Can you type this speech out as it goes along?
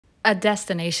a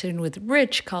destination with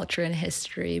rich culture and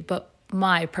history, but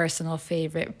my personal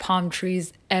favorite, palm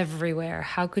trees everywhere.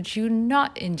 How could you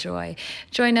not enjoy?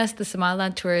 Join us, the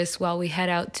Somaliland tourists, while we head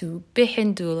out to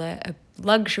Bixin, Duule, a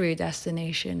luxury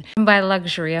destination. And by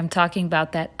luxury, I'm talking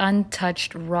about that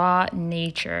untouched raw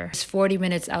nature. It's 40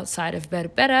 minutes outside of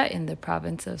Berbera in the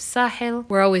province of Sahil.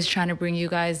 We're always trying to bring you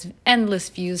guys endless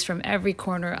views from every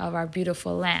corner of our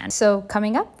beautiful land. So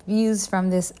coming up, views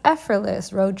from this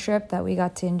effortless road trip that we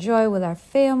got to enjoy with our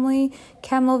family.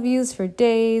 Camel views for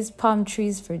days, palm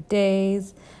trees for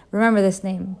days. Remember this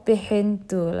name, Bixin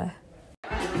Duule.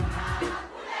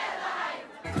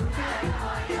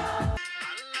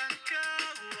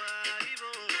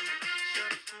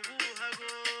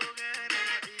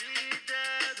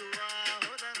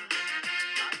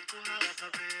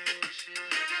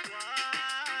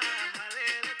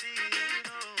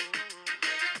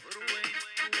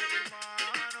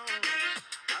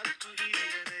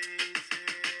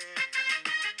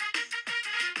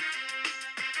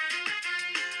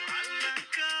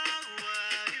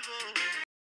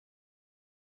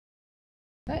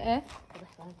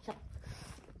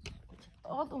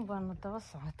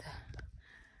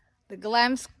 The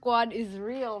glam squad is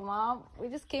real, Mom. We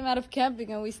just came out of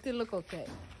camping and we still look okay.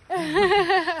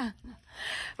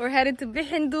 We're headed to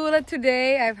Bixin Duule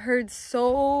today. I've heard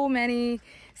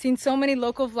seen so many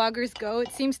local vloggers go.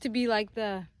 It seems to be like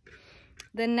the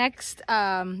next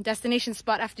destination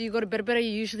spot after you go to Berbera. You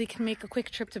usually can make a quick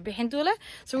trip to Bixin Duule.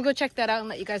 So we'll go check that out and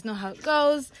let you guys know how it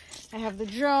goes. I have the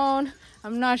drone.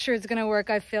 I'm not sure it's gonna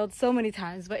work. I've failed so many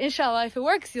times, but inshallah, if it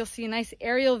works, you'll see a nice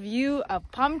aerial view of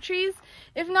palm trees.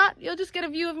 If not, you'll just get a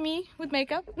view of me with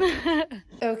makeup.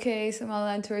 Okay,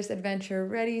 Somaliland tourist adventure,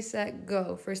 ready, set,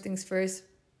 go. First things first,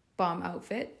 bomb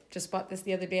outfit. Just bought this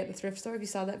the other day at the thrift store, if you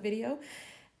saw that video.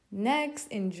 Next,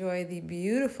 enjoy the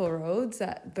beautiful roads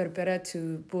that Berbera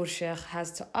to Burshekh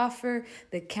has to offer.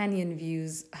 The canyon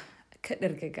views.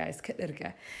 Kadirga, guys,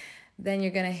 kadirga. Then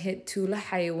you're gonna hit Duule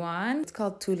Haywan. It's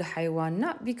called Duule Haywan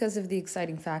not because of the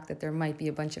exciting fact that there might be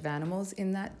a bunch of animals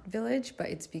in that village, but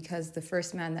it's because the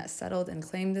first man that settled and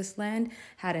claimed this land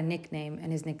had a nickname,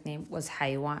 and his nickname was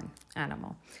Haywan,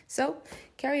 animal. So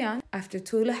carry on. After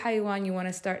Duule Haywan, you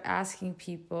wanna start asking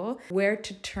people where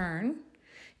to turn.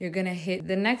 You're gonna hit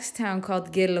the next town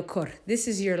called Gelokor. This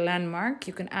is your landmark.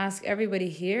 You can ask everybody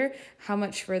here how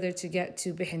much further to get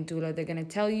to Bixin Duule. They're gonna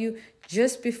tell you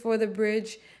just before the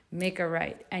bridge, make a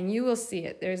right, and you will see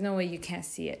it. There's no way you can't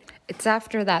see it. It's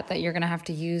after that you're gonna have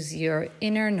to use your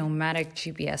inner nomadic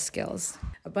GPS skills.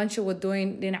 A bunch of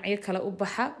wadoyin dhinacyo kala u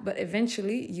baxa, but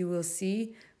eventually you will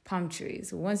see palm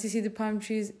trees. Once you see the palm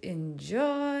trees,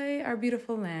 enjoy our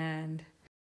beautiful land.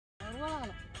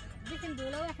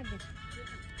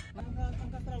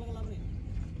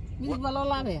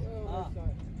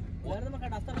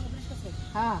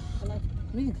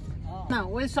 No,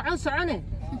 way socone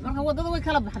marka wadada way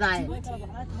kala baxdaay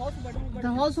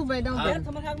hoos u baydhow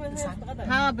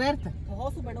ha beerta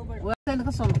hoos u baydhow waan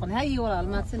ka soo noqon hay walaal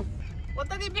maadsan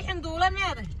wadadii Bixin Duule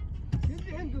meeday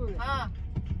Bixin Duule ha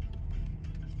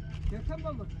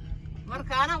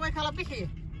marka ana way kala bixi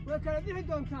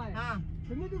doontaa ha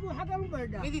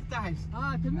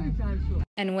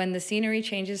And when the scenery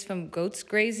changes from goats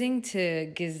grazing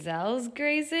to gazelles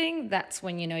grazing, that's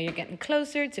when you know you're getting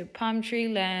closer to palm tree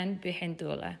land, Bixin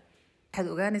Duule. waxaad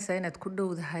ogaanaysaa inaad ku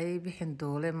dhowdahay Bixin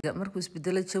Duule markuu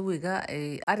isbedelo jawiga ay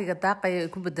ariga daaqaya ay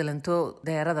ku bedelanto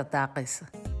deerada daaqaysa.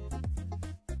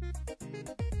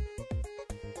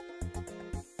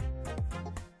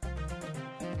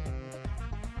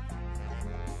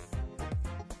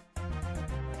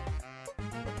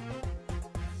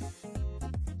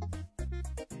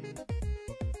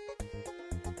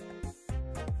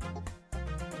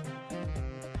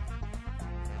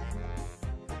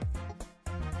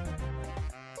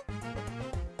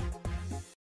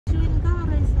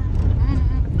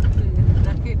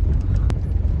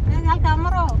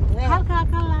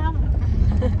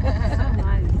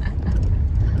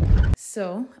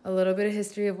 So, a little bit of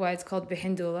history of why it's called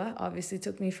Bixin Duule. Obviously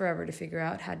took me forever to figure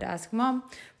out. Had to ask Mom.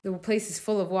 The place is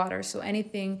full of water, so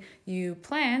anything you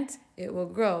plant, it will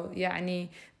grow. Yani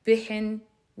Bixin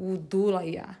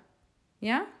Duule.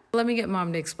 Yeah? Let me get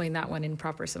Mom to explain that one in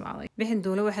proper Somali. Bixin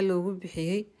Duule waxa loogu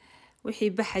bixiyay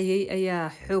wixii baxayay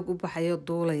ayaa xoog u baxayo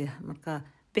duulaya marka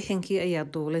bixinkii ayaa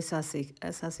duulay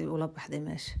saasay ula baxday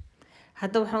meesha.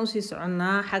 Hadda waxaan u sii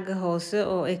soconnaa xagga hoose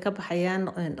oo ay ka baxayaan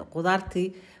qudaartii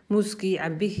muuskii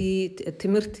cambihii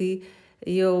timirtii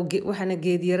iyo waxana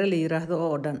geed yara la yiraahdo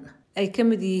oo dhan ay ka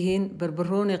mid yihiin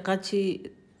barbarooni qaji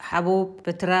xabuub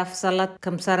betraaf salad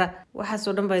kamsara waxaas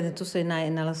oo dhan baa idin tusaynaa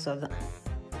in la socdo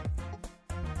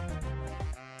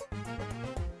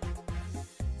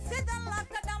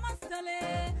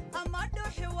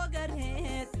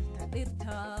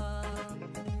dhirta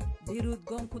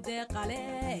dirudgoonku deeqale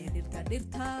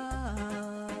dhirta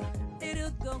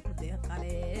dirudgoonku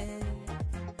deeqale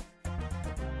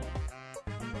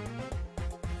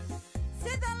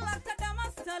sida lagta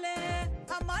dhamastale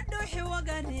ama dhuuxi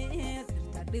wagane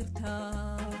dhirta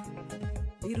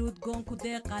dirudgoonku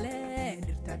deeqale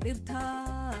dhirta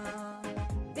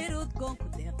dirudgoonku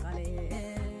deeqale.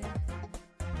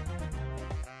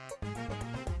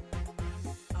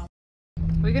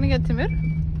 We're gonna get Timur?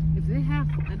 If they have,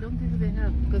 I don't think they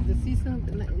have because the season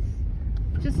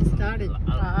is just started.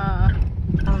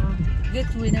 Get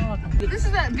to now. This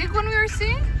is that big one we were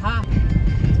seeing?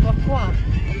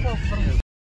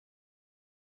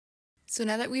 So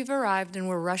now that we've arrived and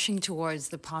we're rushing towards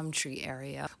the palm tree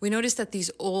area, we noticed that these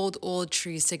old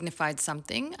trees signified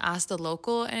something. Asked the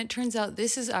local, and it turns out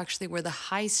this is actually where the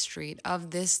high street of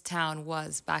this town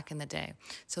was back in the day.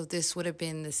 So this would have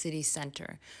been the city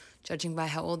center. Judging by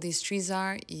how old these trees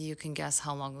are, you can guess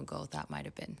how long ago that might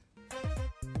have been.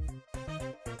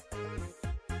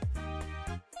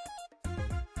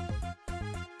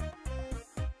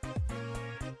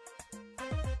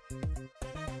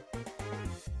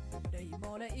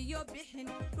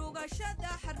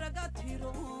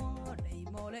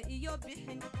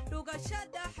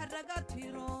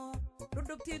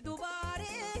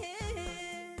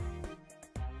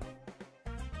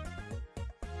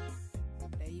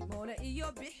 Mola iyo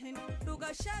bixin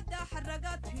dhugashada xaraga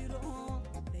tiro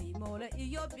Mola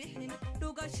iyo bixin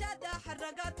dhugashada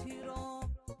xaraga tiro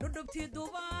dhudhubti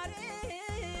dubaare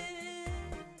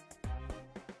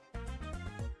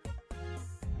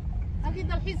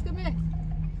أكيد الحيس كمان.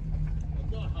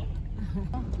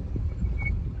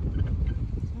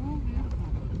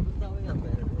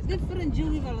 Different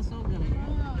Julie ولا صوغة.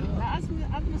 The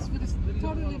atmosphere is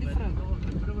totally different.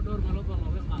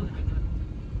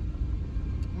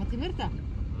 Timirta?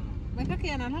 Mereka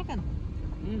kianan halkan?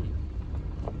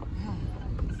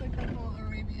 It's like a whole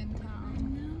Arabian town.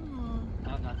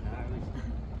 I know.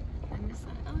 I miss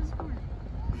that. Oh, it's more.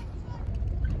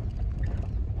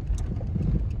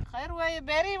 خير ويا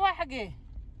باري وحقي.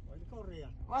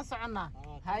 وصعنا.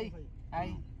 هاي.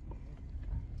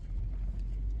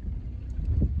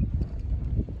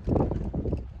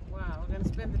 Wow, we're gonna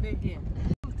spend the day here.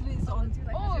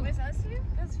 Oh,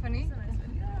 that's funny.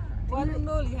 وأنا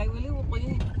نولي هاي ولي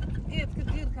وقيه جيت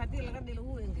كتير كاتي لقدي له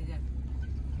هو إنجاز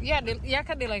يا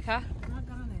كدي لك ها ما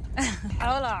كرني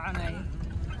حاول عني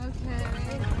okay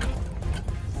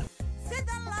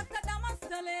sida lagta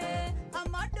dhamastale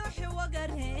ama dhuuxi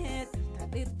wagane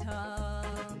dhirta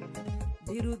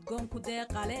dirudgoonku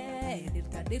deeqale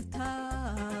dhirta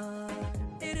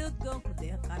dirudgoonku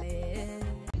deeqale.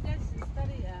 You guys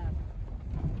study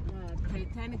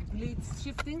Titanic plates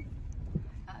shifting.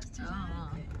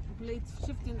 Plates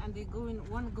shifting and they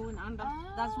one going under.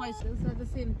 That's why those are the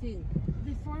same thing.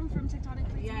 They form from tectonic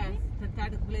plates? Yes,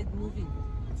 tectonic plate moving.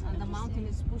 And the mountain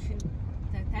is pushing,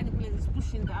 tectonic plate is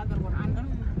pushing the other one under.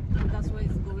 And that's why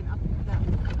it's going up and down.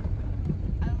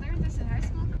 I learned this in high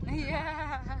school.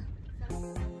 Yeah.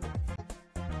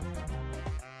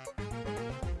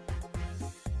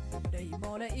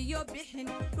 Mola iyo bixin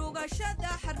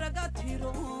dhugashada xaraga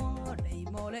tiro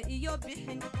Mola iyo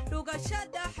bixin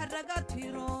dhugashada xaraga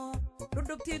tiro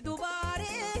dhudhubti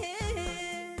dubaare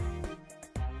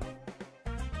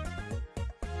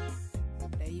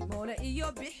Mola iyo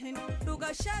bixin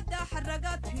dhugashada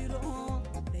xaraga tiro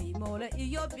Mola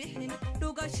iyo bixin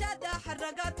dhugashada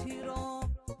xaraga tiro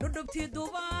dhudhubti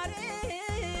dubaare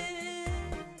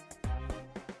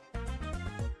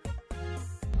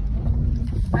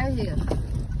Right here.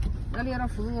 قال يا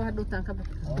رفض هو هدو تنكبه.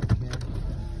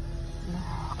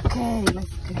 Okay,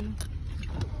 let's go.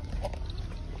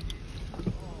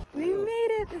 We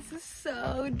made it. This is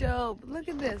so dope. Look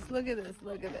at this. Look at this.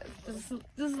 Look at this.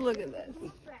 Just look at this.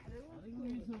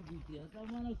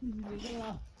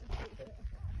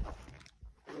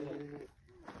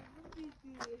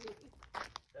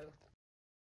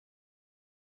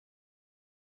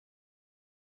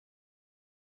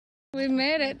 We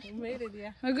made it. We made it,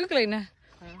 yeah. We're googling.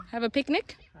 Have a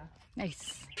picnic?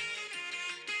 Nice.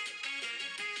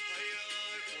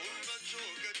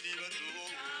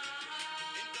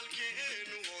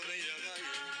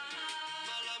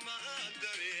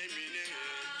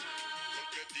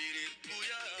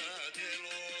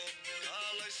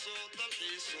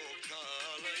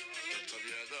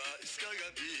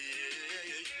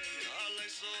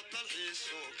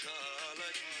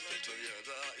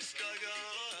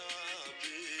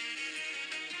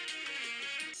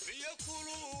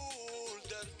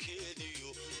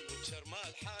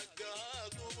 حقا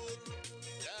قبر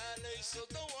لا ليس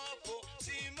ضوافه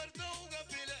سيمر دوقة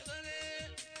في الحضن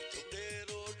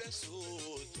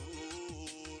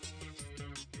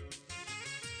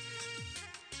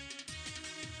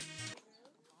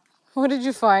What did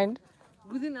you find?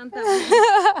 Gudin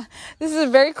anta. This is a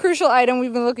very crucial item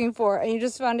we've been looking for, and you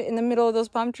just found it in the middle of those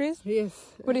palm trees? Yes.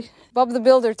 What do you, Bob the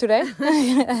Builder today?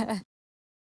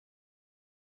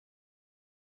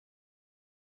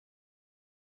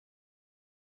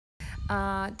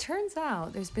 Turns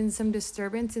out there's been some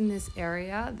disturbance in this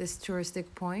area, this touristic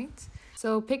point.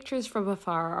 So pictures from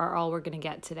afar are all we're gonna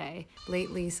get today.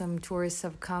 Lately, some tourists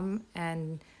have come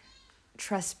and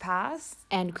trespassed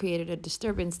and created a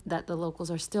disturbance that the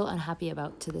locals are still unhappy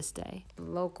about to this day. The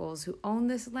locals who own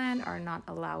this land are not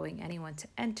allowing anyone to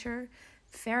enter.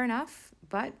 Fair enough,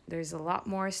 but there's a lot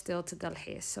more still to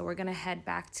Dalhis. So we're gonna head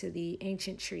back to the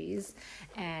ancient trees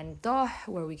and Doh,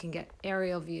 where we can get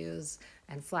aerial views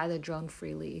and fly the drone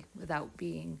freely without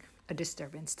being a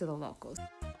disturbance to the locals.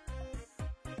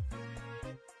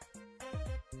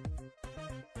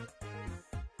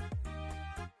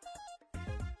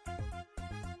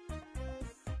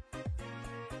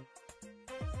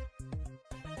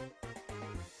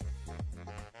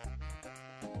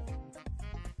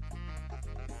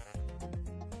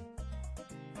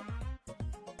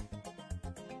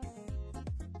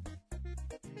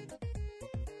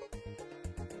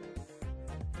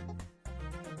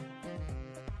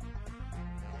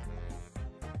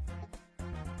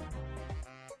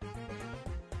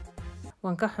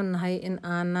 waan ka xunnahay in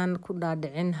aanan ku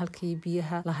dhaadhicin halkii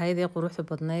biyaha lahayd ee quruxda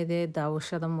badnayd ee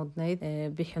daawashada mudnayd ee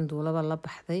bixin duulaba la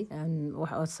baxday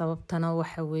sababtana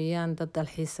waxa weeyaan dad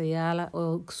dalxiisayaala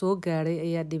oo soo gaaray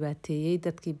ayaa dhibaateeyey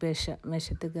dadkii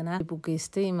meesha deganaa dib u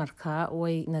geystay markaa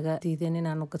way naga diideen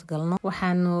inaanu gadgalno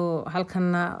waxaanu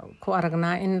halkana ku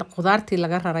aragnaa in qudaartii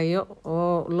laga rarayo oo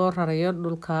loo rarayo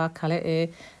dhulka kale ee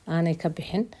aanay ka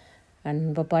bixin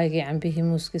babaygii cambihii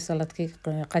muuskii saladkii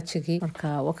qajigii marka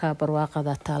wakaa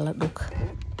barwaaqada taala dhulka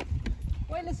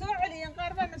way la soo celiyeen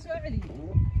qaar baa la soo celiyeen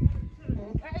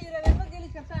waxay yiraahdeen ma geli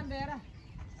kartaan beeraha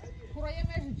furaya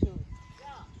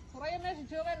meesha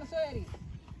jooga la soo celiyay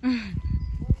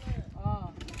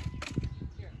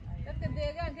dadka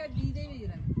deegaanka diiday bay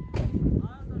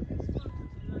yiraahdeen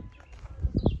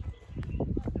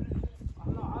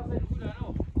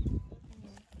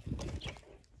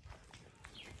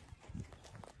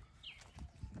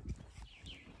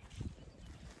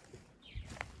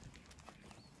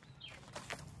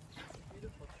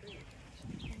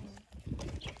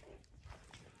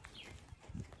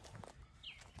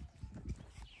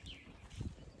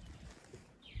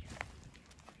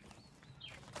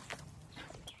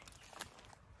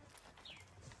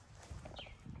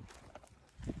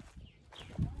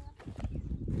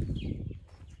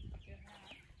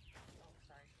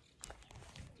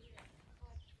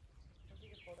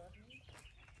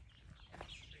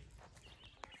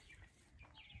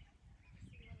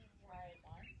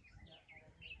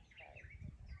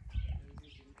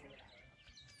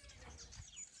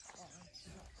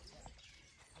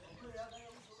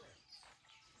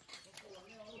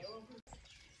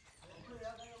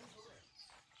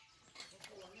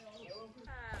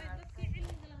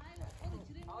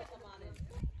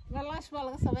Galash baa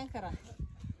laga sameyn karaa.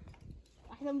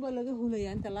 Waxdan baa laga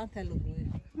hulayaa inta laanta la gooyo.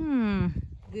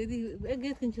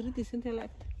 Geedkan jiridiisa inta la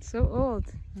So old.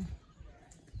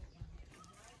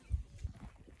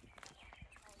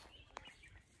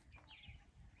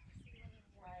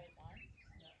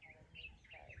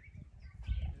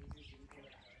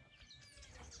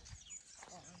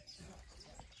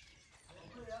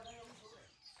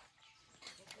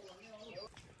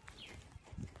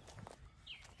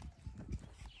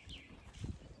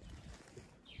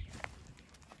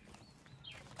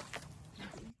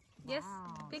 Yes,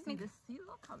 wow. Picnic.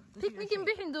 Picnic in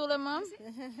Bixin Duule, Mom.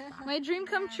 My dream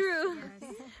come true.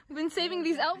 I've been saving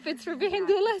these outfits for Bixin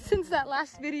Duule since that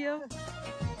last video.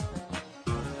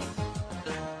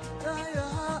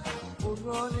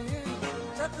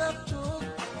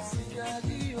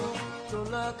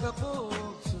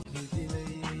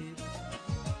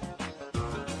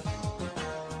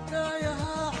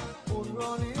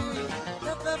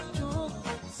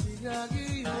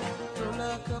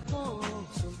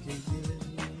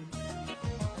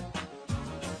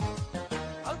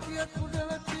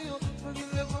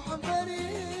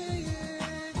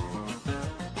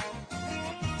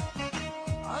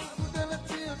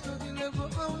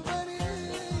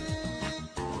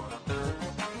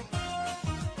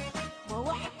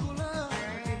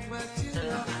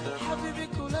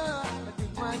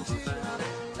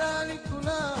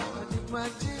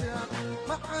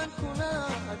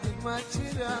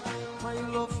 My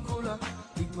love kula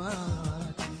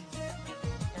digmati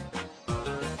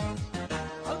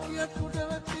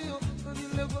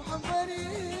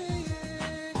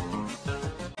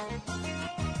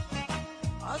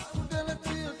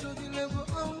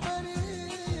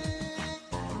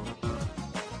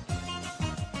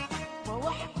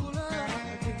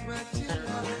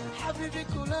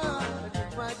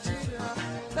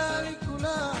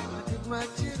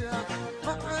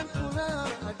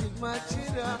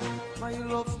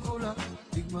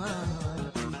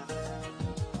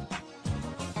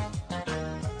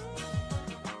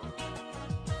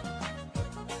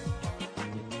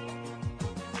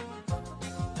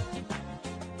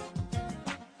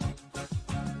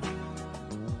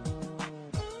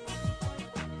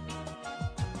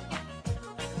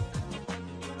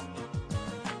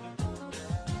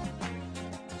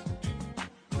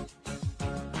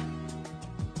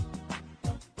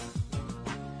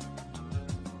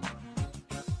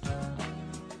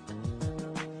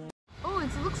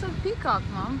It looks like peacock,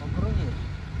 Mom.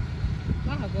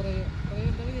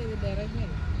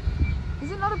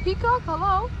 Is it not a peacock?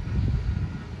 Hello?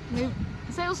 Maybe.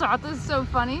 This is so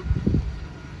funny.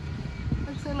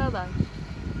 Let's say that.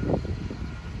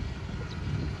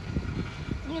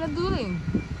 You're not doing.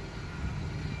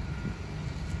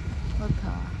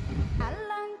 Okay.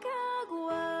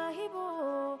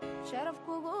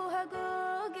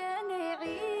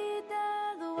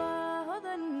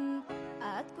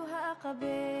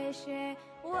 قبيشة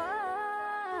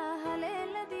وهل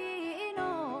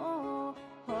الذينو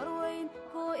هروين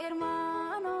كو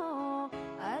إرمانو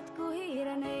أتكو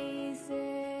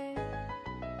هيرانيسي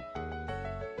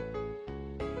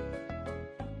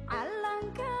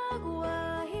علنكا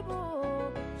قواهبو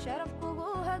شرفكو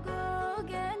قوهاقو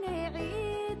جاني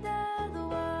عيدا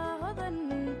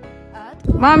ذواهضن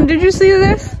Mom, did you see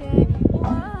this?